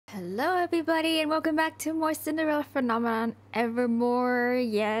Hello everybody and welcome back to more Cinderella Phenomenon Evermore.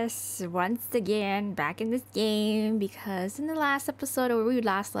 Yes, once again back in this game because in the last episode where we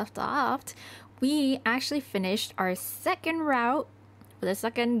last left off, we actually finished our second route for the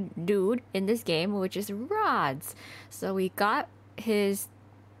second dude in this game, which is Rod's. So we got his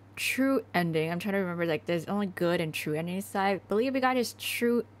true ending. I'm trying to remember, like there's only good and true endings. So I believe we got his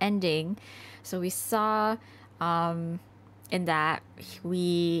true ending. So we saw in that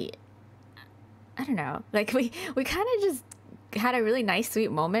I don't know, like we kind of just had a really nice sweet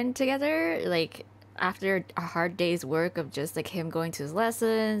moment together, like after a hard day's work of just like him going to his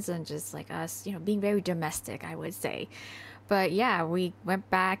lessons and just like us, you know, being very domestic, I would say. But yeah, we went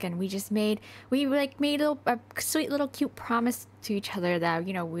back and we made a sweet little cute promise to each other that,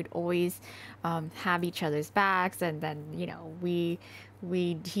 you know, we'd always have each other's backs. And then, you know, he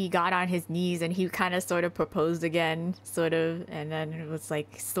got on his knees and he kind of sort of proposed again, sort of, and then it was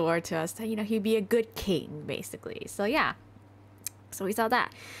like swore to us that, you know, he'd be a good king, basically. So yeah, so we saw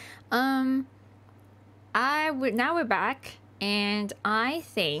that. Now we're back, and I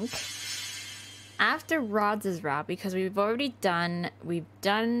think after Rod's route, because we've done,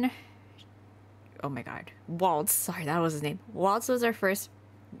 oh my god, Waltz, sorry, that was his name. Waltz was our first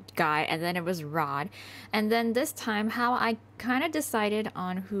guy, and then it was Rod, and then this time how I kind of decided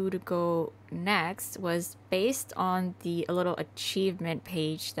on who to go next was based on the little achievement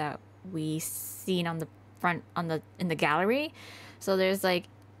page that we seen on the front in the gallery. So there's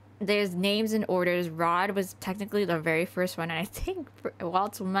names and orders. Rod was technically the very first one, and I think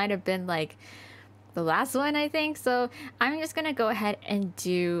Waltz might have been like the last one, I think. So I'm just gonna go ahead and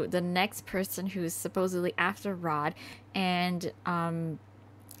do the next person who's supposedly after Rod, and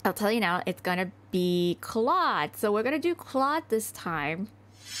I'll tell you now, it's gonna be Klaude. So we're gonna do Klaude this time.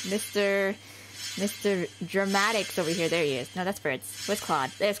 Mr. Dramatics over here. There he is. No, that's Fritz. Where's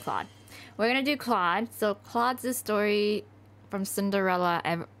Klaude? There's Klaude. We're gonna do Klaude. So Claude's the story from Cinderella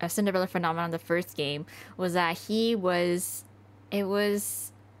Phenomenon, the first game, was that it was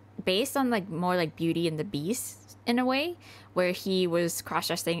based on like more like Beauty and the Beast in a way, where he was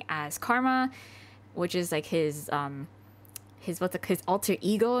cross-dressing as Karma, which is like his alter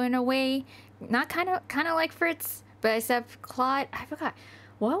ego in a way. Not kind of like Fritz, but except Klaude, I forgot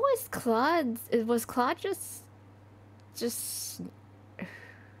what was Claude's. Was Klaude just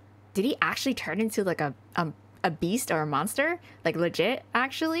did he actually turn into like a beast or a monster, like legit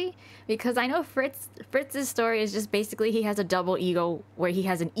actually? Because I know Fritz's story is just basically he has a double ego where he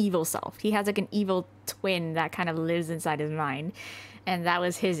has an evil self. He has like an evil twin that kind of lives inside his mind, and that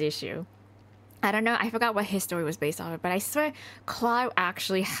was his issue. I don't know, I forgot what his story was based on it, but I swear Klaude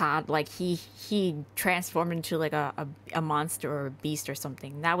actually had like he transformed into like a monster or a beast or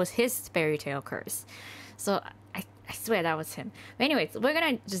something. That was his fairy tale curse. So I swear that was him. But anyways, we're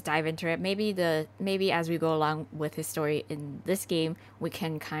gonna just dive into it. Maybe as we go along with his story in this game, we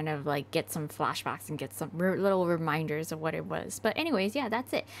can kind of like get some flashbacks and get some little reminders of what it was. But anyways, yeah,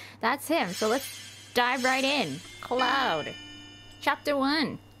 that's it. That's him. So let's dive right in. Klaude, Chapter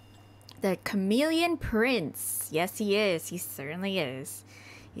 1. The Chameleon Prince. Yes, he is. He certainly is.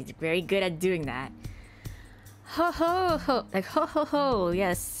 He's very good at doing that. Ho ho ho. Like ho ho ho.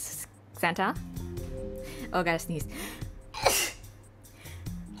 Yes. Santa. Oh, gotta sneeze.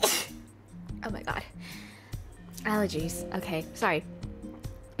 Oh my god. Allergies. Okay, sorry.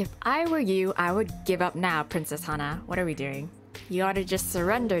 If I were you, I would give up now, Princess Hana. What are we doing? You ought to just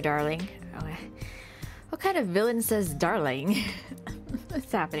surrender, darling. Oh, what kind of villain says darling?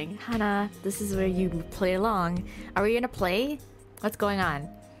 What's happening? Hana, this is where you play along. Are we gonna play? What's going on?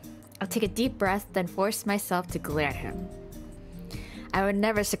 I'll take a deep breath, then force myself to glare at him. I would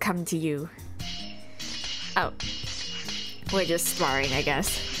never succumb to you. Oh. We're just sparring, I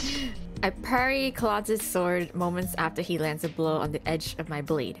guess. I parry Claude's sword moments after he lands a blow on the edge of my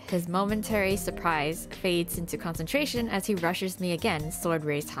blade. His momentary surprise fades into concentration as he rushes me again, sword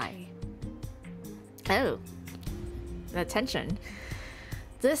raised high. Oh. The tension.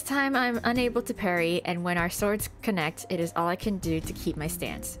 This time I'm unable to parry, and when our swords connect, it is all I can do to keep my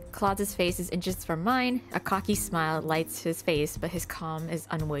stance. Claude's face is inches from mine. A cocky smile lights his face, but his calm is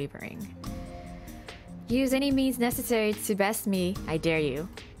unwavering. Use any means necessary to best me, I dare you.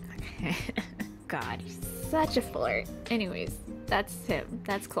 God, he's such a flirt. Anyways, that's him.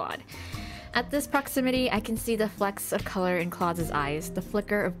 That's Klaude. At this proximity, I can see the flecks of color in Claude's eyes, the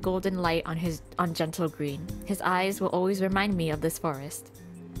flicker of golden light on gentle green. His eyes will always remind me of this forest.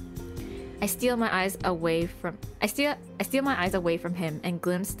 I steal my eyes away from him and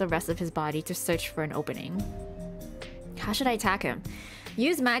glimpse the rest of his body to search for an opening. How should I attack him?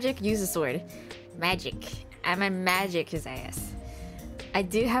 Use magic, use a sword. Magic. I'm a magic his ass. I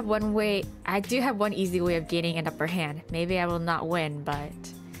do have one easy way of gaining an upper hand. Maybe I will not win, but...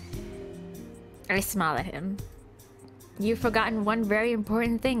 I smile at him. You've forgotten one very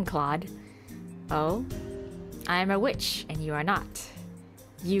important thing, Klaude. Oh? I am a witch, and you are not.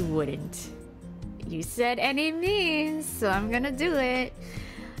 You wouldn't. You said any means, so I'm gonna do it.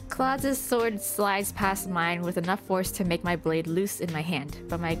 Klaude's sword slides past mine with enough force to make my blade loose in my hand,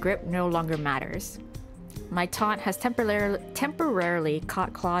 but my grip no longer matters. My taunt has temporarily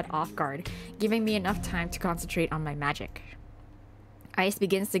caught Klaude off guard, giving me enough time to concentrate on my magic. Ice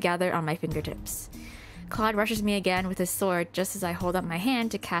begins to gather on my fingertips. Klaude rushes me again with his sword just as I hold up my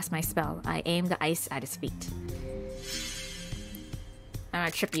hand to cast my spell. I aim the ice at his feet. I'm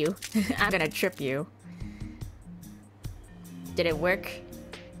gonna trip you. I'm gonna trip you. Did it work?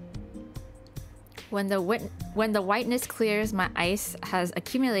 When the whiteness clears, my ice has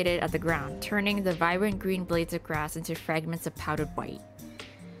accumulated at the ground, turning the vibrant green blades of grass into fragments of powdered white.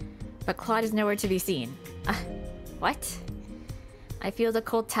 But Klaude is nowhere to be seen. What? I feel the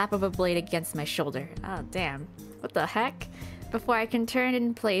cold tap of a blade against my shoulder. Oh, damn. What the heck? Before I can turn it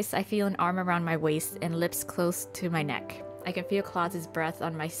in place, I feel an arm around my waist and lips close to my neck. I can feel Klaude's breath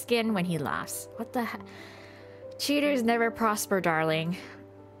on my skin when he laughs. What the heck? Cheaters never prosper, darling.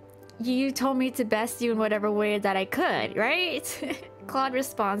 You told me to best you in whatever way that I could, right? Klaude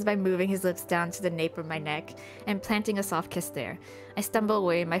responds by moving his lips down to the nape of my neck and planting a soft kiss there. I stumble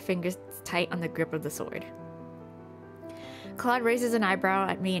away, my fingers tight on the grip of the sword. Klaude raises an eyebrow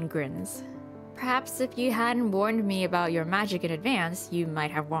at me and grins. Perhaps if you hadn't warned me about your magic in advance, you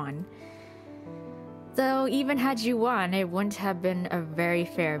might have won. Though even had you won, it wouldn't have been a very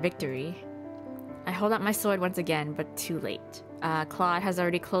fair victory. I hold out my sword once again, but too late. Klaude has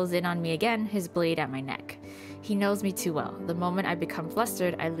already closed in on me again, his blade at my neck. He knows me too well. The moment I become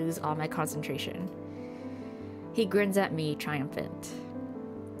flustered, I lose all my concentration. He grins at me, triumphant.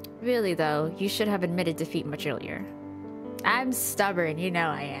 Really though, you should have admitted defeat much earlier. I'm stubborn, you know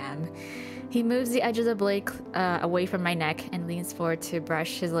I am. He moves the edge of the blade away from my neck and leans forward to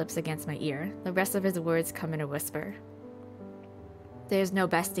brush his lips against my ear. The rest of his words come in a whisper. There's no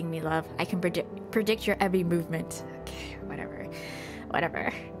besting me, love. I can predict your every movement. Okay,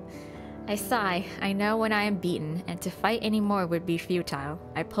 whatever. I sigh. I know when I am beaten, and to fight anymore would be futile.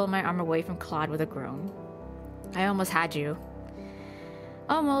 I pull my arm away from Klaude with a groan. I almost had you.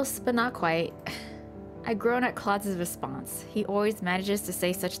 Almost, but not quite. I groan at Klaude's response. He always manages to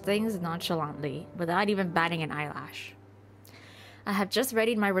say such things nonchalantly, without even batting an eyelash. I have just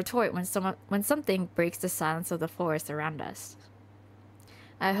readied my retort when something breaks the silence of the forest around us.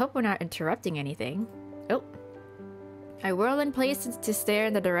 I hope we're not interrupting anything. Oh. I whirl in place to stare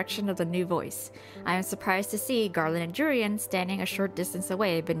in the direction of the new voice. I am surprised to see Garland and Jurian standing a short distance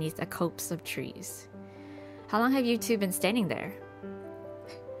away beneath a copse of trees. How long have you two been standing there?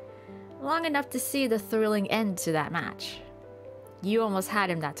 Long enough to see the thrilling end to that match. You almost had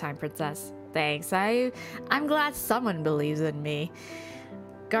him that time, princess. Thanks, I'm glad someone believes in me.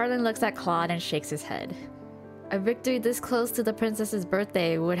 Garland looks at Klaude and shakes his head. A victory this close to the princess's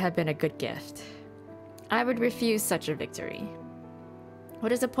birthday would have been a good gift. I would refuse such a victory.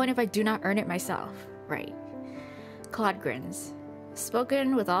 What is the point if I do not earn it myself? Right. Klaude grins.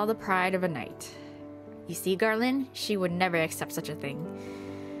 Spoken with all the pride of a knight. You see, Garland? She would never accept such a thing.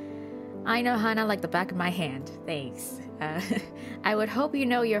 I know Hana like the back of my hand. Thanks. I would hope you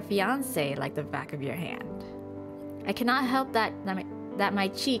know your fiancé like the back of your hand. I cannot help that my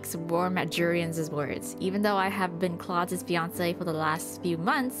cheeks warm at Jurian's words. Even though I have been Klaude's fiancé for the last few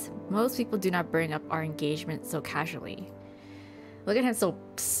months, most people do not bring up our engagement so casually. Look at him so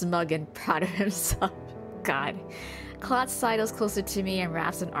smug and proud of himself. God. Klaude sidles closer to me and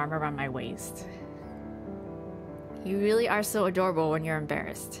wraps an arm around my waist. You really are so adorable when you're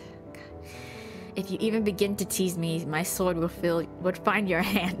embarrassed. If you even begin to tease me, my sword would find your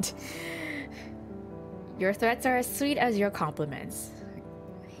hand. Your threats are as sweet as your compliments.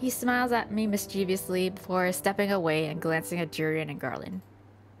 He smiles at me mischievously before stepping away and glancing at Jurian and Garland.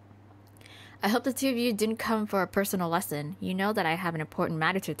 I hope the two of you didn't come for a personal lesson. You know that I have an important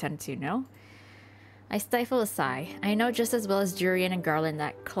matter to attend to, no? I stifle a sigh. I know just as well as Jurian and Garland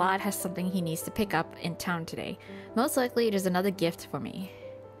that Klaude has something he needs to pick up in town today. Most likely it is another gift for me.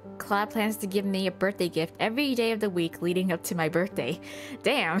 Klaude plans to give me a birthday gift every day of the week leading up to my birthday.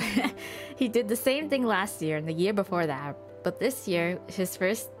 Damn! He did the same thing last year and the year before that. But this year, his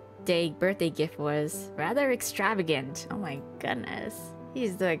first day birthday gift was rather extravagant. Oh my goodness.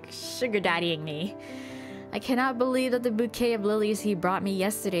 He's like sugar daddying me. I cannot believe that the bouquet of lilies he brought me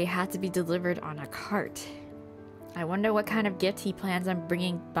yesterday had to be delivered on a cart. I wonder what kind of gift he plans on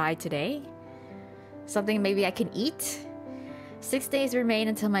bringing by today? Something maybe I can eat? 6 days remain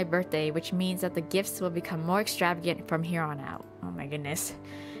until my birthday, which means that the gifts will become more extravagant from here on out. Oh my goodness.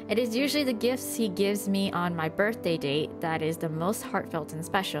 It is usually the gifts he gives me on my birthday date that is the most heartfelt and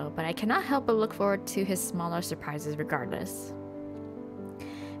special, but I cannot help but look forward to his smaller surprises regardless.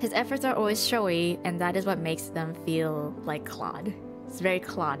 His efforts are always showy, and that is what makes them feel like Klaude. It's very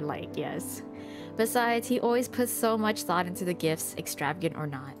Klaude-like, yes. Besides, he always puts so much thought into the gifts, extravagant or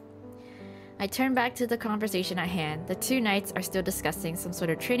not. I turn back to the conversation at hand. The two knights are still discussing some sort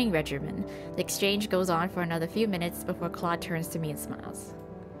of training regimen. The exchange goes on for another few minutes before Klaude turns to me and smiles.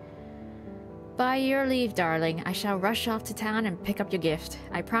 By your leave, darling, I shall rush off to town and pick up your gift.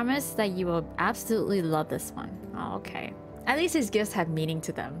 I promise that you will absolutely love this one. Oh, okay. At least his gifts have meaning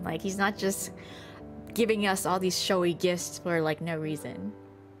to them. Like, he's not just giving us all these showy gifts for, like, no reason.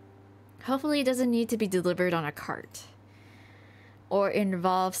 Hopefully it doesn't need to be delivered on a cart. Or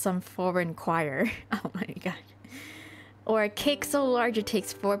involve some foreign choir. Oh my god. Or a cake so large it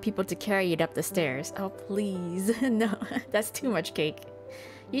takes 4 people to carry it up the stairs. Oh, please. No, that's too much cake.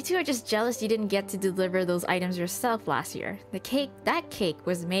 You two are just jealous you didn't get to deliver those items yourself last year. That cake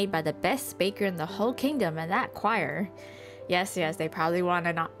was made by the best baker in the whole kingdom and that choir. Yes, they probably won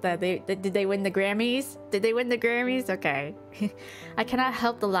did they win the Grammys? Did they win the Grammys? Okay. I cannot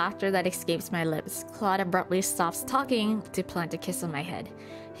help the laughter that escapes my lips. Klaude abruptly stops talking to plant a kiss on my head.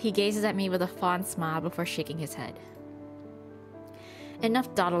 He gazes at me with a fond smile before shaking his head.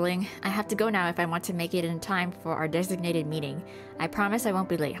 Enough dawdling. I have to go now if I want to make it in time for our designated meeting. I promise I won't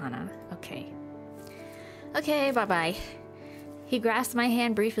be late, Hana. Okay. Okay, bye-bye. He grasps my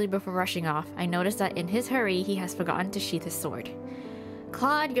hand briefly before rushing off. I notice that in his hurry, he has forgotten to sheath his sword.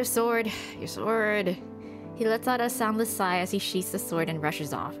 Klaude, your sword. Your sword. He lets out a soundless sigh as he sheaths the sword and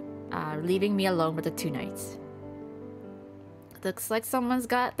rushes off, leaving me alone with the two knights. Looks like someone's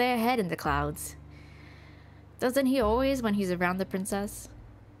got their head in the clouds. Doesn't he always when he's around the princess?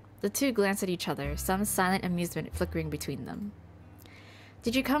 The two glance at each other, some silent amusement flickering between them.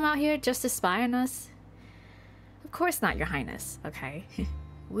 Did you come out here just to spy on us? Of course not, your highness. Okay.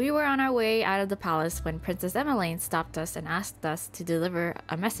 We were on our way out of the palace when Princess Emmeline stopped us and asked us to deliver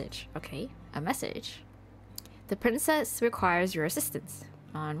a message. Okay, a message. The princess requires your assistance.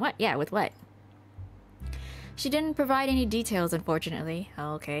 On what? Yeah, with what? She didn't provide any details, unfortunately.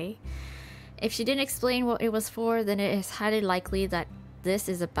 Okay. If she didn't explain what it was for, then it is highly likely that this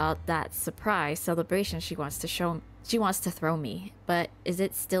is about that surprise celebration she wants to throw me. But is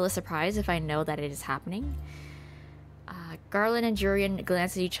it still a surprise if I know that it is happening? Garland and Jurian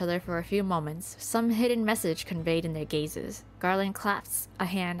glance at each other for a few moments, some hidden message conveyed in their gazes. Garland claps a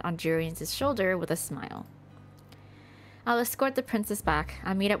hand on Jurian's shoulder with a smile. I'll escort the princess back.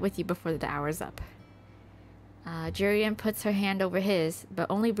 I'll meet up with you before the hour's up. Jurian puts her hand over his, but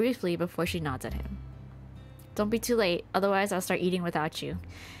only briefly before she nods at him. Don't be too late, otherwise I'll start eating without you.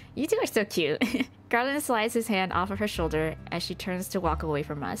 You two are so cute. Garland slides his hand off of her shoulder as she turns to walk away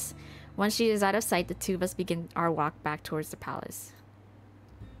from us. Once she is out of sight, the two of us begin our walk back towards the palace.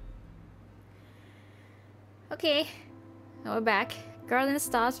 Okay, we're back. Garland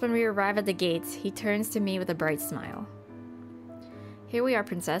stops when we arrive at the gates. He turns to me with a bright smile. Here we are,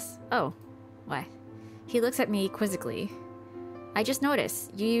 princess. Oh, what? He looks at me quizzically. I just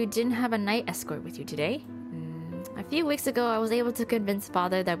noticed, you didn't have a knight escort with you today? A few weeks ago, I was able to convince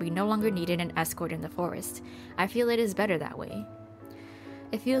father that we no longer needed an escort in the forest. I feel it is better that way.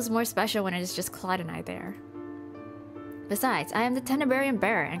 It feels more special when it is just Klaude and I there. Besides, I am the Tenebraean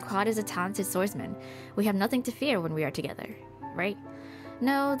bearer and Klaude is a talented swordsman. We have nothing to fear when we are together, right?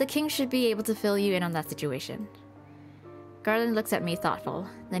 No, the king should be able to fill you in on that situation. Garland looks at me thoughtful,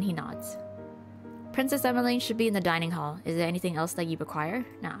 then he nods. Princess Emmeline should be in the dining hall. Is there anything else that you require?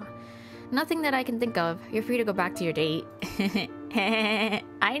 Nah. Nothing that I can think of. You're free to go back to your date.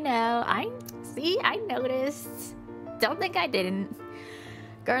 I know. I noticed. Don't think I didn't.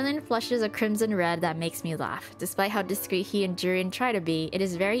 Garland flushes a crimson red that makes me laugh. Despite how discreet he and Jurian try to be, it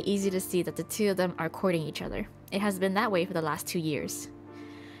is very easy to see that the two of them are courting each other. It has been that way for the last 2 years.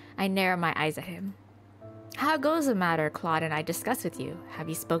 I narrow my eyes at him. How goes the matter Klaude and I discussed with you? Have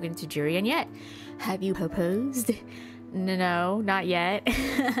you spoken to Jurian yet? Have you proposed? No, not yet.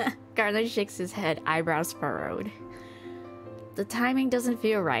 Garland shakes his head, eyebrows furrowed. The timing doesn't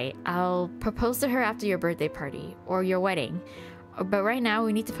feel right. I'll propose to her after your birthday party, or your wedding. But right now,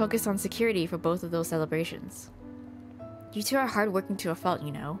 we need to focus on security for both of those celebrations. You two are hardworking to a fault,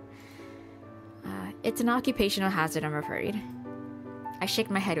 you know. It's an occupational hazard, I'm afraid. I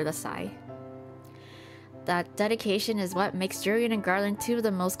shake my head with a sigh. That dedication is what makes Jurian and Garland two of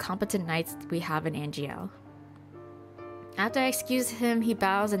the most competent knights we have in Angiel. After I excuse him, he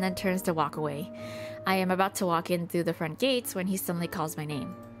bows and then turns to walk away. I am about to walk in through the front gates when he suddenly calls my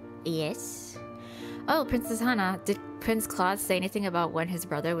name. Yes? Oh, Princess Hana, did Prince Klaude say anything about when his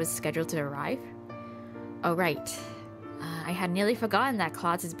brother was scheduled to arrive? Oh, right. I had nearly forgotten that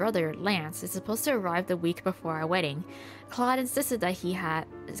Claude's brother, Lance, is supposed to arrive the week before our wedding. Claude insisted that he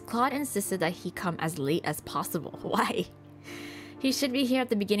come as late as possible. Why? He should be here at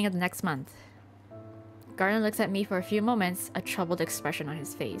the beginning of the next month. Garland looks at me for a few moments, a troubled expression on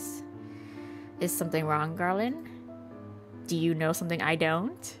his face. Is something wrong, Garland? Do you know something I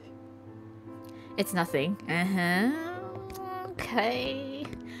don't? It's nothing. Okay.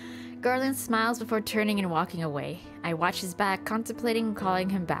 Garland smiles before turning and walking away. I watch his back, contemplating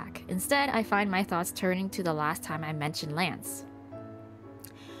calling him back. Instead, I find my thoughts turning to the last time I mentioned Lance.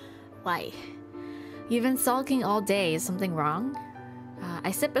 Why? You've been sulking all day. Is something wrong?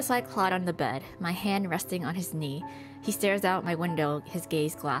 I sit beside Klaude on the bed, my hand resting on his knee. He stares out my window, his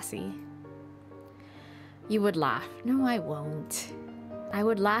gaze glassy. You would laugh. No, I won't. I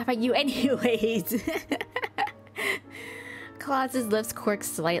would laugh at you anyways. Klaude's lips quirk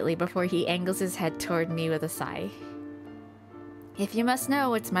slightly before he angles his head toward me with a sigh. If you must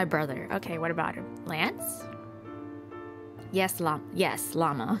know, it's my brother. Okay, what about him? Lance? Yes,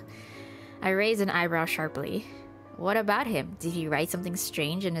 Llama. I raise an eyebrow sharply. What about him? Did he write something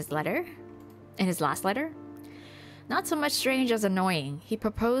strange in his letter? In his last letter? Not so much strange as annoying. He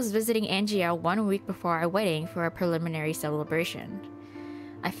proposed visiting Angiel 1 week before our wedding for a preliminary celebration.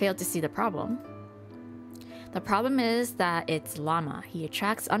 I failed to see the problem. The problem is that it's Llama. He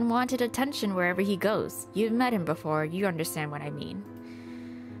attracts unwanted attention wherever he goes. You've met him before, you understand what I mean.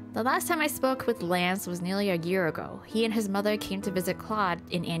 The last time I spoke with Lance was nearly a year ago. He and his mother came to visit Klaude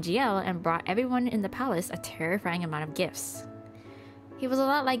in Angiel and brought everyone in the palace a terrifying amount of gifts. He was a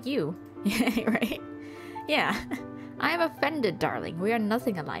lot like you, right? Yeah. I am offended, darling. We are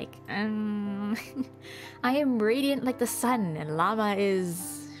nothing alike. I am radiant like the sun, and Llama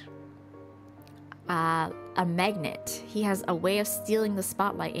is... a magnet. He has a way of stealing the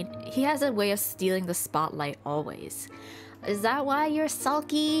spotlight. He has a way of stealing the spotlight always. Is that why you're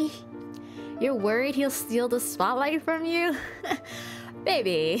sulky? You're worried he'll steal the spotlight from you?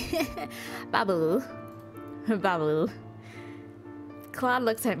 Baby. Babu. Babu. Klaude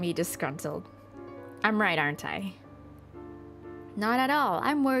looks at me disgruntled. I'm right, aren't I? Not at all.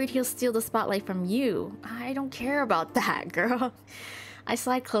 I'm worried he'll steal the spotlight from you. I don't care about that, girl. I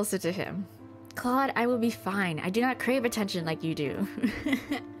slide closer to him. Klaude, I will be fine. I do not crave attention like you do.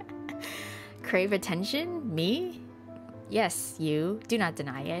 Crave attention? Me? Yes, you. Do not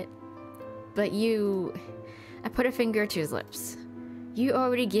deny it. But you... I put a finger to his lips. You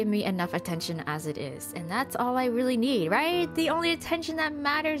already give me enough attention as it is, and that's all I really need, right? The only attention that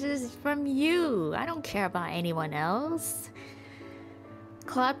matters is from you. I don't care about anyone else.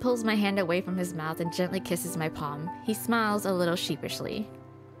 Klaude pulls my hand away from his mouth and gently kisses my palm. He smiles a little sheepishly.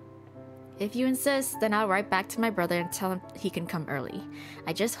 If you insist, then I'll write back to my brother and tell him he can come early.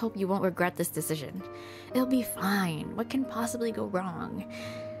 I just hope you won't regret this decision. It'll be fine. What can possibly go wrong?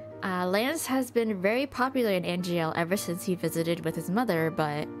 Lance has been very popular in Angiel ever since he visited with his mother,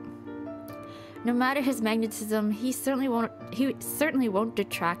 but no matter his magnetism, he certainly won't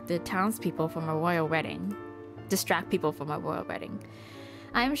detract the townspeople from a royal wedding. Distract people from a royal wedding.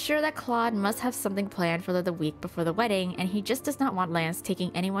 I am sure that Klaude must have something planned for the week before the wedding, and he just does not want Lance taking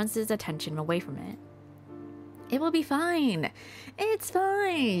anyone's attention away from it. It will be fine. It's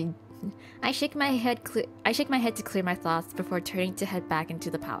fine. I shake my head to clear my thoughts before turning to head back into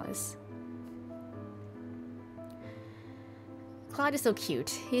the palace. Klaude is so cute.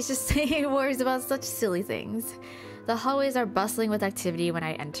 He worries about such silly things. The hallways are bustling with activity when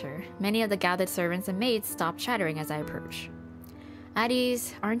I enter. Many of the gathered servants and maids stop chattering as I approach. At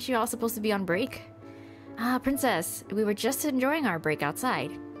ease, aren't you all supposed to be on break? Ah, princess, we were just enjoying our break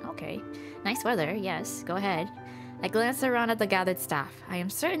outside. Okay. Nice weather, yes, go ahead. I glance around at the gathered staff. I am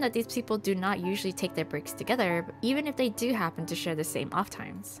certain that these people do not usually take their breaks together, even if they do happen to share the same off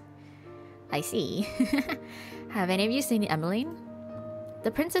times. I see. Have any of you seen Emmeline?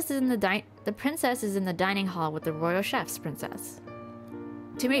 The princess is in the dining hall with the royal chefs, princess.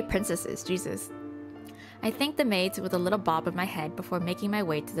 Too many princesses, Jesus. I thank the maids with a little bob of my head before making my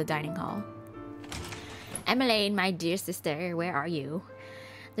way to the dining hall. Emmeline, my dear sister, where are you?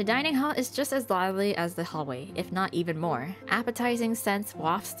 The dining hall is just as lively as the hallway, if not even more. Appetizing scents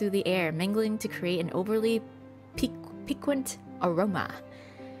wafts through the air, mingling to create an overly piquant aroma.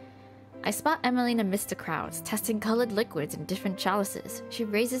 I spot Emmeline amidst the crowds, testing colored liquids in different chalices. She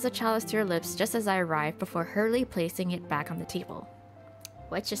raises a chalice to her lips just as I arrive before hurriedly placing it back on the table.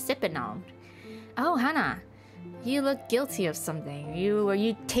 What you sipping on? Oh, Hannah. You look guilty of something. Were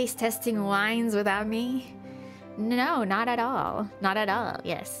you taste testing wines without me? No, not at all. Not at all,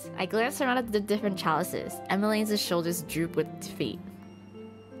 yes. I glanced around at the different chalices. Emmeline's shoulders droop with defeat.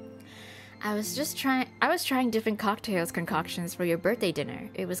 I was trying different cocktails concoctions for your birthday dinner.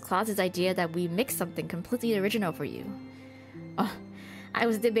 It was Klaude's idea that we mix something completely original for you. Oh, I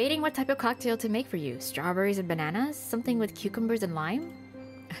was debating what type of cocktail to make for you. Strawberries and bananas? Something with cucumbers and lime?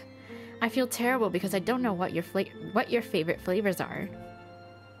 I feel terrible because I don't know what your favorite flavors are.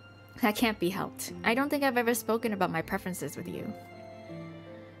 That can't be helped. I don't think I've ever spoken about my preferences with you.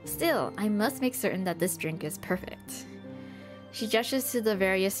 Still, I must make certain that this drink is perfect. She gestures to the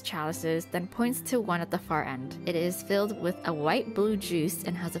various chalices, then points to one at the far end. It is filled with a white-blue juice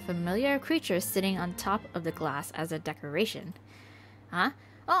and has a familiar creature sitting on top of the glass as a decoration. Huh?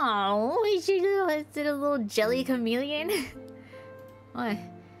 Oh, is it a little jelly chameleon? What?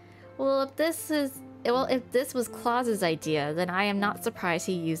 Well, if this was Klaude's idea, then I am not surprised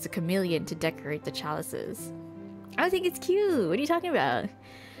he used a chameleon to decorate the chalices. I think it's cute. What are you talking about?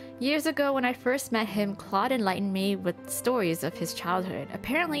 Years ago, when I first met him, Klaude enlightened me with stories of his childhood.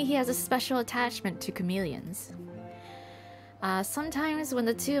 Apparently, he has a special attachment to chameleons. Sometimes, when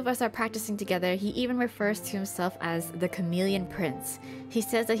the two of us are practicing together, he even refers to himself as the Chameleon Prince. He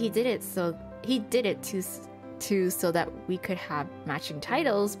says that he did it so that we could have matching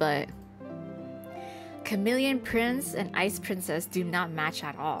titles, but Chameleon Prince and Ice Princess do not match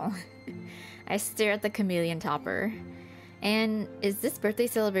at all. I stare at the chameleon topper. And is this birthday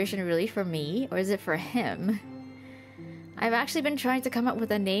celebration really for me, or is it for him? I've actually been trying to come up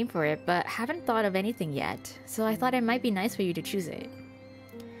with a name for it, but haven't thought of anything yet, so I thought it might be nice for you to choose it.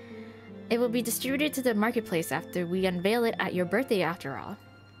 It will be distributed to the marketplace after we unveil it at your birthday after all.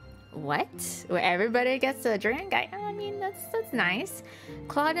 What? Where everybody gets a drink? I mean, that's nice.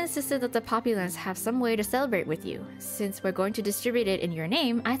 Klaude insisted that the populace have some way to celebrate with you. Since we're going to distribute it in your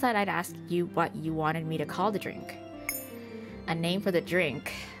name, I thought I'd ask you what you wanted me to call the drink. A name for the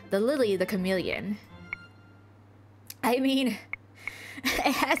drink. The Lily the Chameleon. I mean,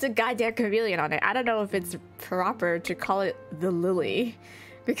 it has a goddamn chameleon on it. I don't know if it's proper to call it the Lily.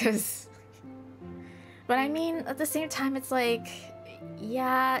 Because... But I mean, at the same time, it's like...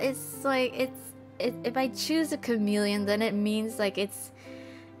 Yeah, it's like... If I choose a chameleon, then it means like it's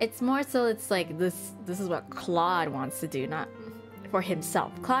more so it's like this is what Klaude wants to do, not for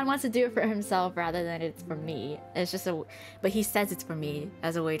himself. Klaude wants to do it for himself rather than it's for me. It's just but he says it's for me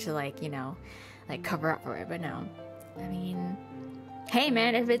as a way to like, you know, like cover up for it. But no, I mean, hey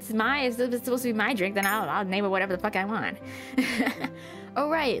man, if it's supposed to be my drink, then I'll name it whatever the fuck I want. Oh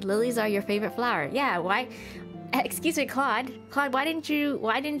right, lilies are your favorite flower. Yeah, why? Excuse me, Klaude. Klaude, why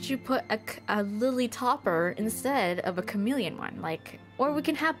didn't you put a lily topper instead of a chameleon one? Like, or we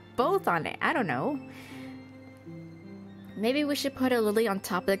can have both on it. I don't know. Maybe we should put a lily on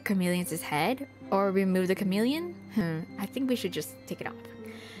top of the chameleon's head, or remove the chameleon? I think we should just take it off.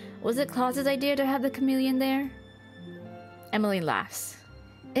 Was it Klaude's idea to have the chameleon there? Emmeline laughs.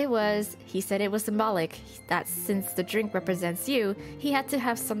 It was. He said it was symbolic, that since the drink represents you, he had to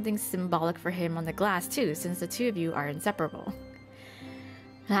have something symbolic for him on the glass too, since the two of you are inseparable.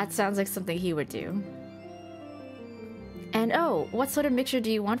 That sounds like something he would do. And oh, what sort of mixture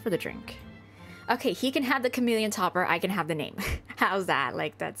do you want for the drink? Okay, he can have the chameleon topper, I can have the name. How's that?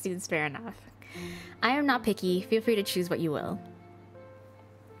 Like, that seems fair enough. I am not picky, feel free to choose what you will.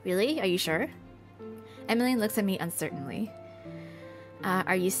 Really? Are you sure? Emmeline looks at me uncertainly.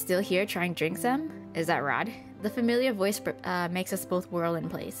 Are you still here trying drinks, Em? Is that Rod? The familiar voice makes us both whirl in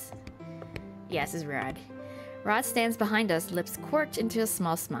place. Yes, it's Rod. Rod stands behind us, lips quirked into a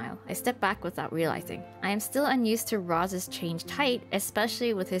small smile. I step back without realizing. I am still unused to Roz's changed height,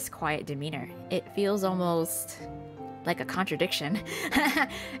 especially with his quiet demeanor. It feels almost like a contradiction.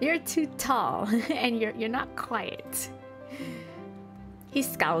 You're too tall, and you're not quiet. He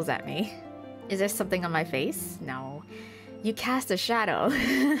scowls at me. Is there something on my face? No. You cast a shadow.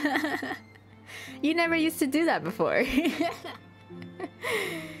 You never used to do that before.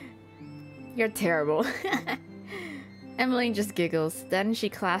 You're terrible. Emmeline just giggles. Then she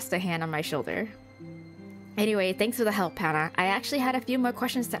clasps a hand on my shoulder. Anyway, thanks for the help, Hannah. I actually had a few more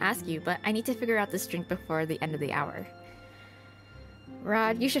questions to ask you, but I need to figure out this drink before the end of the hour.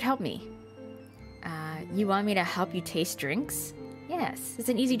 Rod, you should help me. You want me to help you taste drinks? Yes, it's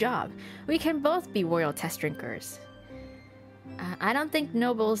an easy job. We can both be royal test drinkers. I don't think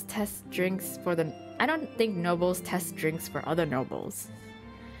nobles test drinks for other nobles.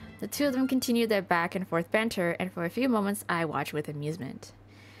 The two of them continue their back and forth banter, and for a few moments I watch with amusement.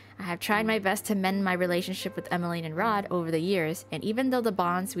 I have tried my best to mend my relationship with Emmeline and Rod over the years, and even though the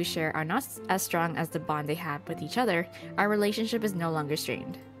bonds we share are not as strong as the bond they have with each other, our relationship is no longer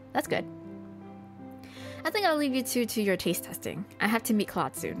strained. That's good. I think I'll leave you two to your taste testing. I have to meet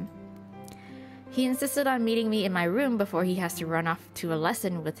Klaude soon. He insisted on meeting me in my room before he has to run off to a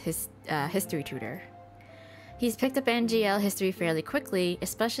lesson with his history tutor. He's picked up NGL history fairly quickly,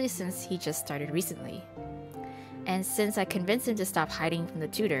 especially since he just started recently. And since I convinced him to stop hiding from the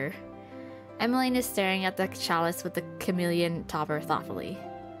tutor, Emmeline is staring at the chalice with the chameleon topper thoughtfully.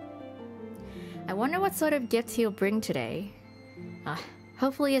 I wonder what sort of gift he'll bring today.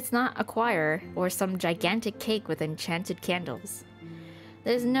 Hopefully it's not a choir or some gigantic cake with enchanted candles.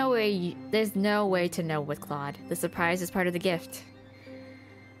 There's no way to know with Klaude. The surprise is part of the gift.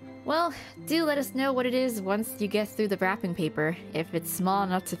 Well, do let us know what it is once you get through the wrapping paper, if it's small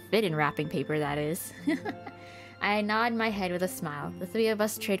enough to fit in wrapping paper, that is. I nod my head with a smile. The three of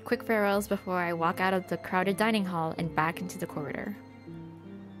us trade quick farewells before I walk out of the crowded dining hall and back into the corridor.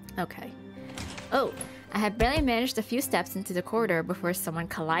 Okay. Oh, I had barely managed a few steps into the corridor before someone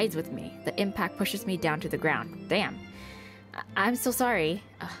collides with me. The impact pushes me down to the ground. Damn. I'm so sorry.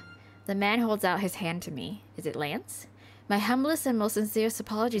 The man holds out his hand to me. Is it Lance? My humblest and most sincerest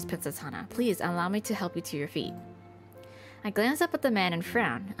apologies, Princess Hana. Please allow me to help you to your feet. I glance up at the man and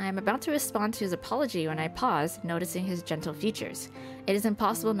frown. I am about to respond to his apology when I pause, noticing his gentle features. It is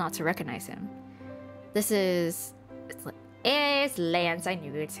impossible not to recognize him. It's Lance. I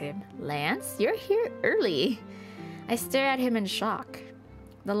knew it's him. Lance, you're here early. I stare at him in shock.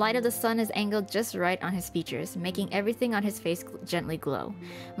 The light of the sun is angled just right on his features, making everything on his face gently glow.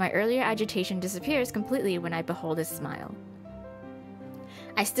 My earlier agitation disappears completely when I behold his smile.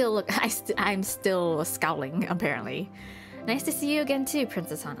 I'm still scowling, apparently. Nice to see you again too,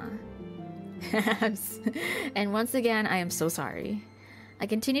 Princess Hana. And once again, I am so sorry. I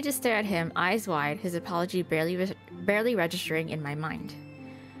continue to stare at him, eyes wide, his apology barely registering in my mind.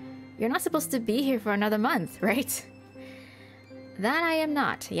 You're not supposed to be here for another month, right? That I am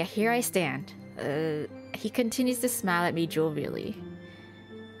not, yet here I stand. He continues to smile at me jovially.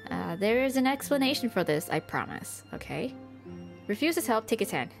 There is an explanation for this, I promise, okay? Refuse his help, take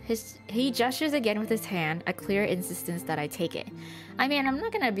his hand. He gestures again with his hand, a clear insistence that I take it. I mean, I'm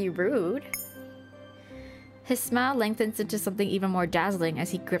not gonna be rude. His smile lengthens into something even more dazzling as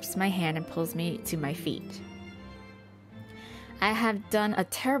he grips my hand and pulls me to my feet. I have done a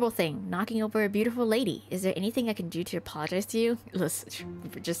terrible thing, knocking over a beautiful lady. Is there anything I can do to apologize to you? Listen,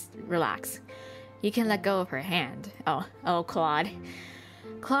 just relax. You can let go of her hand. Oh, Klaude.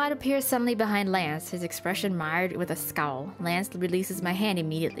 Klaude appears suddenly behind Lance, his expression mired with a scowl. Lance releases my hand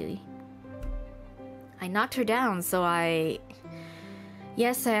immediately. I knocked her down, so I...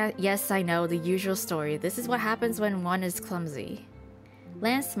 Yes, I know, the usual story. This is what happens when one is clumsy.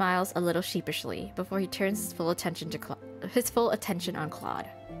 Lance smiles a little sheepishly before he turns his full attention on Klaude.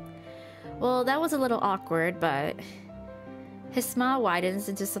 Well, that was a little awkward, but his smile widens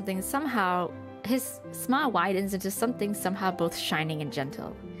into something somehow both shining and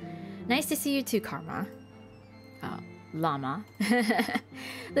gentle. Nice to see you too, Karma. Llama.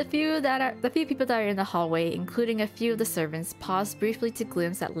 The few people that are in the hallway, including a few of the servants, pause briefly to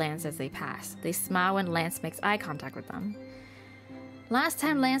glimpse at Lance as they pass. They smile when Lance makes eye contact with them. Last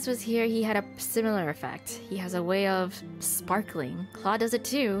time Lance was here, he had a similar effect. He has a way of sparkling. Klaude does it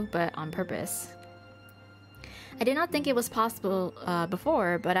too, but on purpose. I did not think it was possible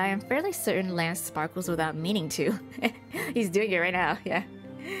before, but I am fairly certain Lance sparkles without meaning to. He's doing it right now, yeah.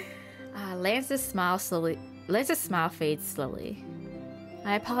 Lance's smile fades slowly.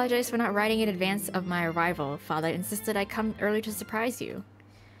 I apologize for not writing in advance of my arrival. Father insisted I come early to surprise you.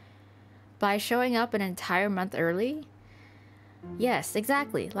 By showing up an entire month early? Yes,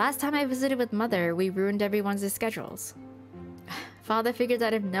 exactly. Last time I visited with Mother, we ruined everyone's schedules. Father figured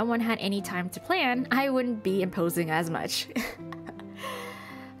that if no one had any time to plan, I wouldn't be imposing as much.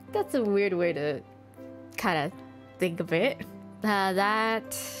 That's a weird way to kind of think of it.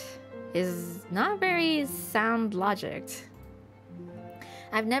 That is not very sound logic.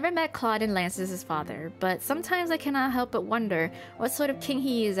 I've never met Klaude and Lance as his father, but sometimes I cannot help but wonder what sort of king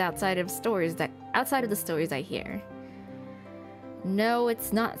he is outside of the stories I hear. No,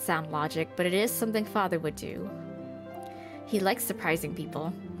 it's not sound logic, but it is something Father would do. He likes surprising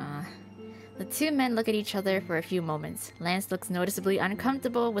people. The two men look at each other for a few moments. Lance looks noticeably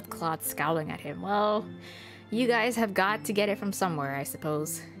uncomfortable with Klaude scowling at him. Well, you guys have got to get it from somewhere, I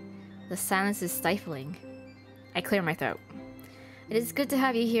suppose. The silence is stifling. I clear my throat. It is good to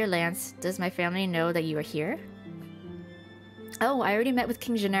have you here, Lance. Does my family know that you are here? Oh, I already met with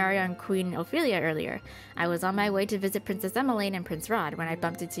King Gennaro and Queen Ophelia earlier. I was on my way to visit Princess Emmeline and Prince Rod when I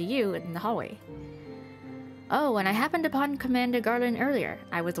bumped into you in the hallway. Oh, and I happened upon Commander Garland earlier.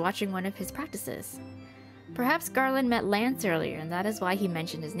 I was watching one of his practices. Perhaps Garland met Lance earlier, and that is why he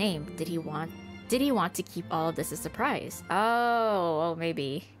mentioned his name. Did he want to keep all of this a surprise? Oh,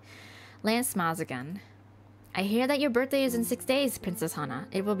 maybe. Lance smiles again. I hear that your birthday is in 6 days, Princess Hana.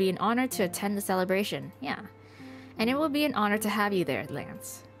 It will be an honor to attend the celebration. Yeah. And it will be an honor to have you there,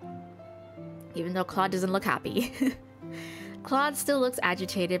 Lance. Even though Klaude doesn't look happy. Klaude still looks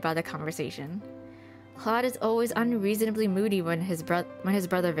agitated by the conversation. Klaude is always unreasonably moody when his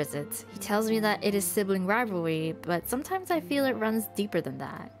brother visits. He tells me that it is sibling rivalry, but sometimes I feel it runs deeper than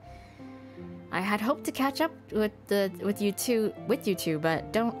that. I had hoped to catch up with you two,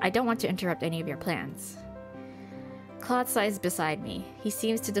 but I don't want to interrupt any of your plans. Klaude sighs beside me. He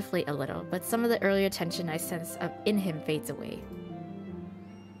seems to deflate a little, but some of the earlier tension I sense in him fades away.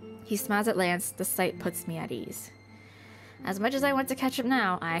 He smiles at Lance. The sight puts me at ease. As much as I want to catch up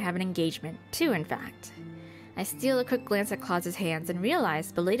now, I have an engagement. 2, in fact. I steal a quick glance at Klaude's hands and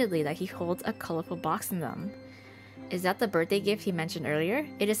realize belatedly that he holds a colorful box in them. Is that the birthday gift he mentioned earlier?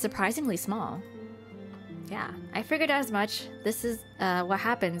 It is surprisingly small. Yeah, I figured as much. This is what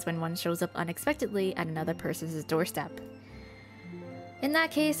happens when one shows up unexpectedly at another person's doorstep. In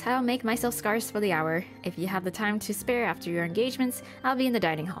that case, I'll make myself scarce for the hour. If you have the time to spare after your engagements, I'll be in the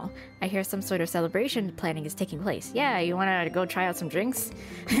dining hall. I hear some sort of celebration planning is taking place. Yeah, you wanna go try out some drinks?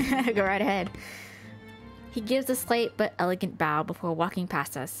 Go right ahead. He gives a slight but elegant bow before walking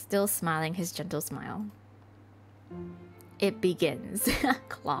past us, still smiling his gentle smile. It begins.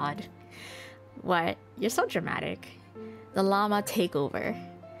 Klaude. What? You're so dramatic. The llama takeover.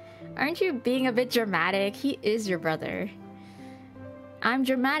 Aren't you being a bit dramatic? He is your brother. I'm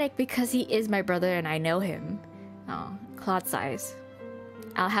dramatic because he is my brother and I know him. Oh, Klaude sighs.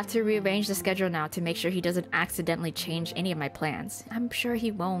 I'll have to rearrange the schedule now to make sure he doesn't accidentally change any of my plans. I'm sure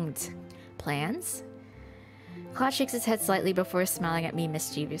he won't. Plans? Klaude shakes his head slightly before smiling at me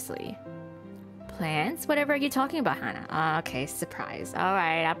mischievously. Plans? Whatever are you talking about, Hana? Okay, surprise.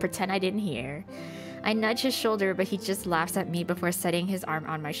 Alright, I'll pretend I didn't hear. I nudge his shoulder, but he just laughs at me before setting his arm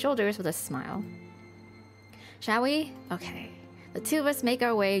on my shoulders with a smile. Shall we? Okay. The two of us make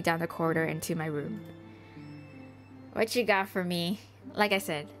our way down the corridor into my room. What you got for me? Like I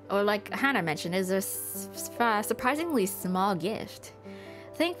said, or like Hana mentioned, is a surprisingly small gift.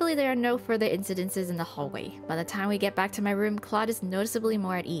 Thankfully, there are no further incidences in the hallway. By the time we get back to my room, Klaude is noticeably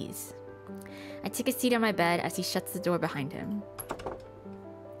more at ease. I take a seat on my bed as he shuts the door behind him.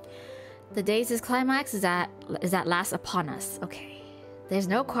 The day's climax is at last upon us. Okay. There's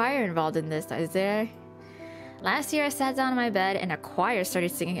no choir involved in this, is there? Last year I sat down on my bed and a choir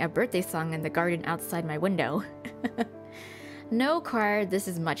started singing a birthday song in the garden outside my window. No choir, this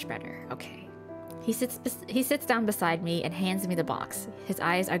is much better. Okay. He sits down beside me and hands me the box. His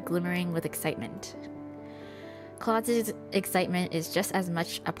eyes are glimmering with excitement. Klaude's excitement is just as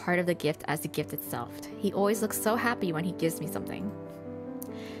much a part of the gift as the gift itself. He always looks so happy when he gives me something.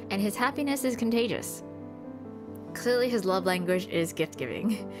 And his happiness is contagious. Clearly his love language is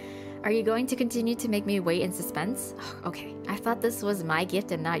gift-giving. Are you going to continue to make me wait in suspense? Okay, I thought this was my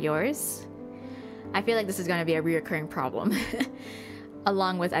gift and not yours. I feel like this is going to be a reoccurring problem.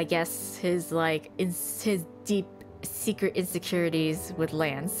 Along with, I guess, his deep secret insecurities with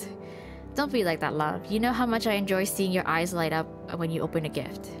Lance. Don't be like that, love. You know how much I enjoy seeing your eyes light up when you open a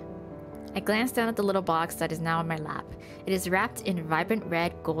gift. I glance down at the little box that is now on my lap. It is wrapped in vibrant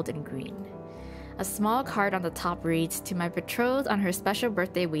red, gold, and green. A small card on the top reads, "To my betrothed on her special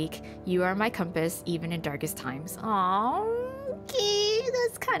birthday week, you are my compass, even in darkest times." Aww, okay,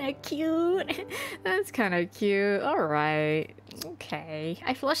 that's kind of cute. That's kind of cute. Alright, okay.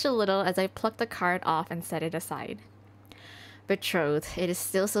 I flush a little as I pluck the card off and set it aside. Betrothed. It is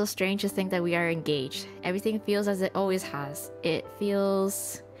still so strange to think that we are engaged. Everything feels as it always has. It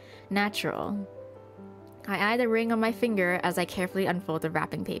feels natural. I eye the ring on my finger as I carefully unfold the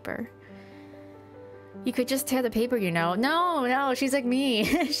wrapping paper. You could just tear the paper, you know. No, she's like me.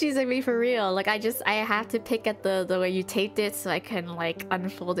 She's like me for real. Like, I have to pick at the way you taped it so I can, like,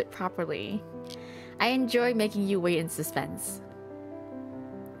 unfold it properly. I enjoy making you wait in suspense.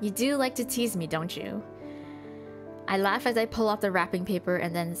 You do like to tease me, don't you? I laugh as I pull off the wrapping paper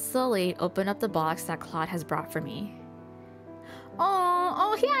and then slowly open up the box that Klaude has brought for me.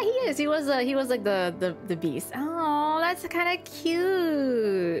 Oh yeah, he is. He was like the beast. Oh, that's kind of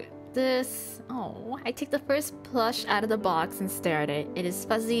cute. I take the first plush out of the box and stare at it. It is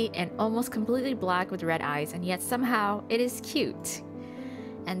fuzzy and almost completely black with red eyes, and yet somehow it is cute.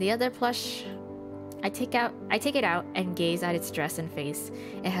 And the other plush I take it out and gaze at its dress and face.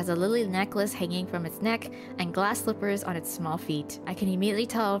 It has a lily necklace hanging from its neck and glass slippers on its small feet. I can immediately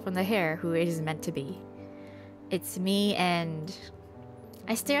tell from the hair who it is meant to be. It's me and...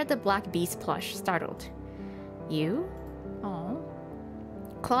 I stare at the black beast plush, startled. You? Oh.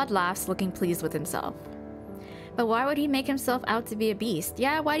 Klaude laughs, looking pleased with himself. But why would he make himself out to be a beast?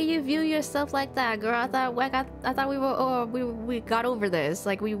 Yeah, why do you view yourself like that, girl? I thought we were, oh, we got over this.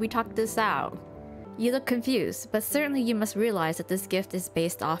 Like, we talked this out. You look confused, but certainly you must realize that this gift is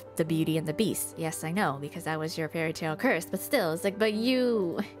based off the Beauty and the Beast. Yes, I know, because that was your fairy tale curse, but still, it's like, but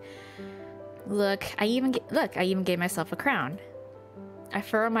you... Look, I even gave myself a crown. I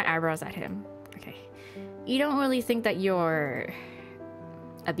furrow my eyebrows at him. Okay. You don't really think that you're...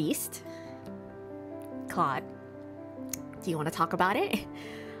 a beast? Klaude. Do you want to talk about it?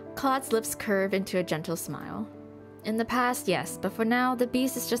 Claude's lips curve into a gentle smile. In the past, yes, but for now, the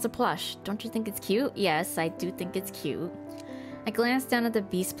beast is just a plush. Don't you think it's cute? Yes, I do think it's cute. I glance down at the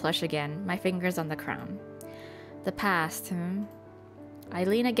beast plush again, my fingers on the crown. The past, I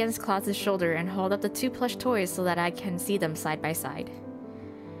lean against Claude's shoulder and hold up the two plush toys so that I can see them side by side.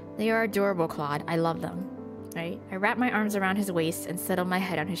 They are adorable, Klaude. I love them. Right? I wrap my arms around his waist and settle my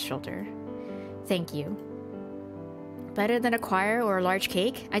head on his shoulder. Thank you. Better than a choir or a large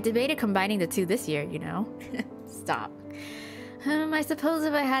cake? I debated combining the two this year, you know. Stop. I suppose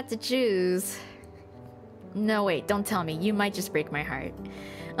if I had to choose... No, wait, don't tell me. You might just break my heart.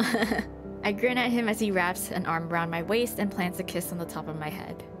 I grin at him as he wraps an arm around my waist and plants a kiss on the top of my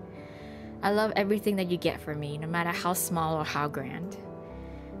head. I love everything that you get from me, no matter how small or how grand.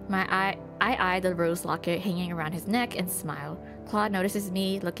 I eye the rose locket hanging around his neck and smile. Klaude notices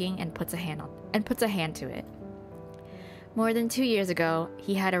me looking and puts a hand to it. More than 2 years ago,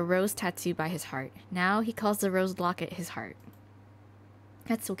 he had a rose tattoo by his heart. Now he calls the rose locket his heart.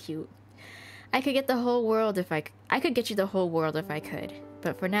 That's so cute. I could get you the whole world if I could.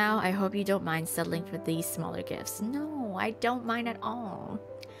 But for now, I hope you don't mind settling for these smaller gifts. No, I don't mind at all.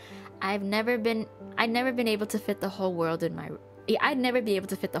 I'd never be able to fit the whole world in my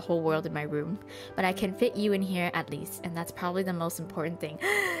room, but I can fit you in here at least, and that's probably the most important thing.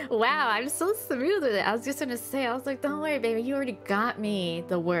 Wow, I'm so smooth with it. I was just gonna say, I was like, don't worry, baby, you already got me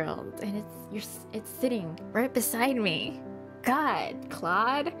the world, and it's sitting right beside me. God,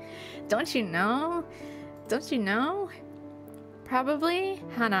 Klaude, don't you know? Don't you know? Probably,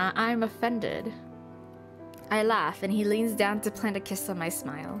 Hannah, I'm offended. I laugh, and he leans down to plant a kiss on my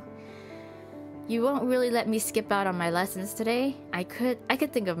smile. You won't really let me skip out on my lessons today? I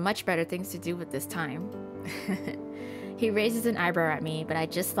could think of much better things to do with this time. He raises an eyebrow at me, but I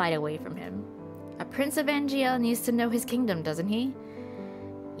just slide away from him. A prince of Angiel needs to know his kingdom, doesn't he?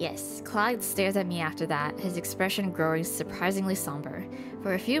 Yes, Klaude stares at me after that, his expression growing surprisingly somber.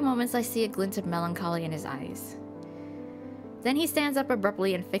 For a few moments I see a glint of melancholy in his eyes. Then he stands up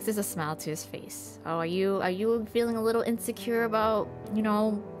abruptly and fixes a smile to his face. Oh, are you feeling a little insecure about, you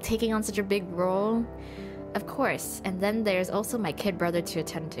know, taking on such a big role? Of course, and then there's also my kid brother to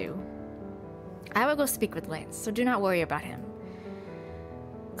attend to. I will go speak with Lance, so do not worry about him.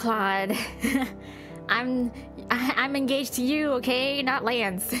 Klaude, I'm engaged to you, okay? Not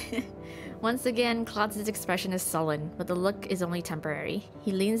Lance. Once again, Claude's expression is sullen, but the look is only temporary.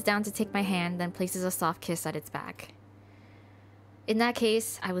 He leans down to take my hand, then places a soft kiss at its back. In that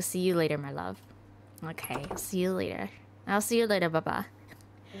case, I will see you later, my love. Okay, I'll see you later. I'll see you later, Baba.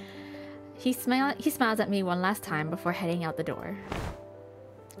 He smiles at me one last time before heading out the door.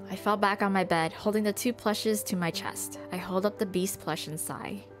 I fall back on my bed, holding the two plushes to my chest. I hold up the beast plush and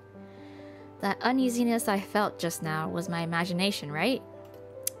sigh. That uneasiness I felt just now was my imagination, right?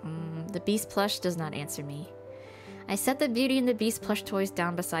 The beast plush does not answer me. I set the Beauty and the Beast plush toys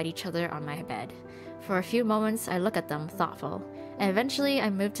down beside each other on my bed. For a few moments, I look at them, thoughtful, and eventually I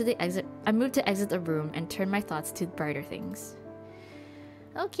move to exit the room and turn my thoughts to brighter things.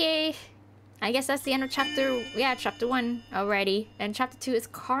 Okay, I guess that's the end of chapter 1 already. And chapter 2 is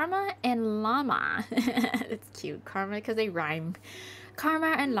Karma and Llama. It's cute, Karma, because they rhyme.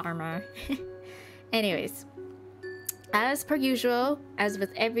 Karma and Llama. Anyways, as per usual, as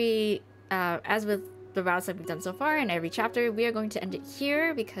with the routes that we've done so far in every chapter, we are going to end it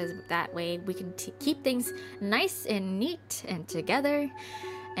here because that way we can keep things nice and neat and together.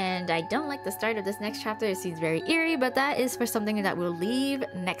 And I don't like the start of this next chapter. It seems very eerie, but that is for something that we'll leave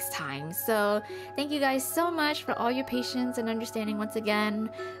next time. So thank you guys so much for all your patience and understanding once again,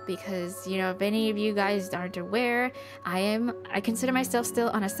 because, you know, if any of you guys aren't aware, I consider myself still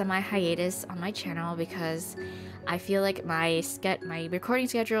on a semi-hiatus on my channel because I feel like my recording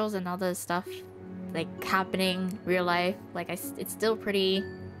schedules and all the stuff like happening real life, like it's still pretty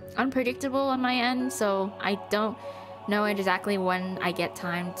unpredictable on my end, so I don't know exactly when I get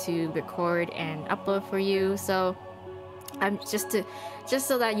time to record and upload for you. So I'm just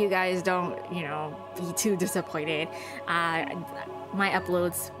so that you guys don't, you know, be too disappointed. My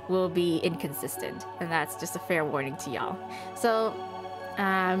uploads will be inconsistent, and that's just a fair warning to y'all. So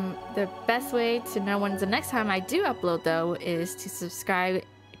the best way to know when's the next time I do upload, though, is to subscribe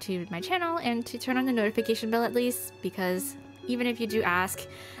to my channel and to turn on the notification bell at least, because even if you do ask,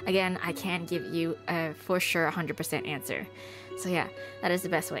 again, I can't give you a for sure 100% answer. So yeah, that is the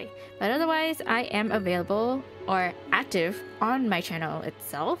best way. But otherwise, I am available or active on my channel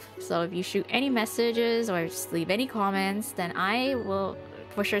itself. So if you shoot any messages or just leave any comments, then I will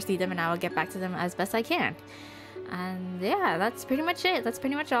for sure see them and I will get back to them as best I can. And yeah, that's pretty much it. That's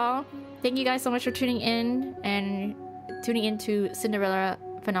pretty much all. Thank you guys so much for tuning in and tuning into Cinderella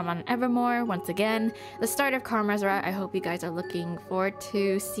Phenomenon Evermore once again. The start of Karma's Rat. I hope you guys are looking forward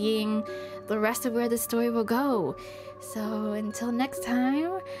to seeing the rest of where the story will go. So until next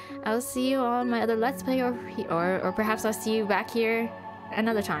time, I'll see you on my other Let's Play, or perhaps I'll see you back here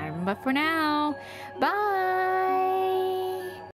another time. But for now, bye!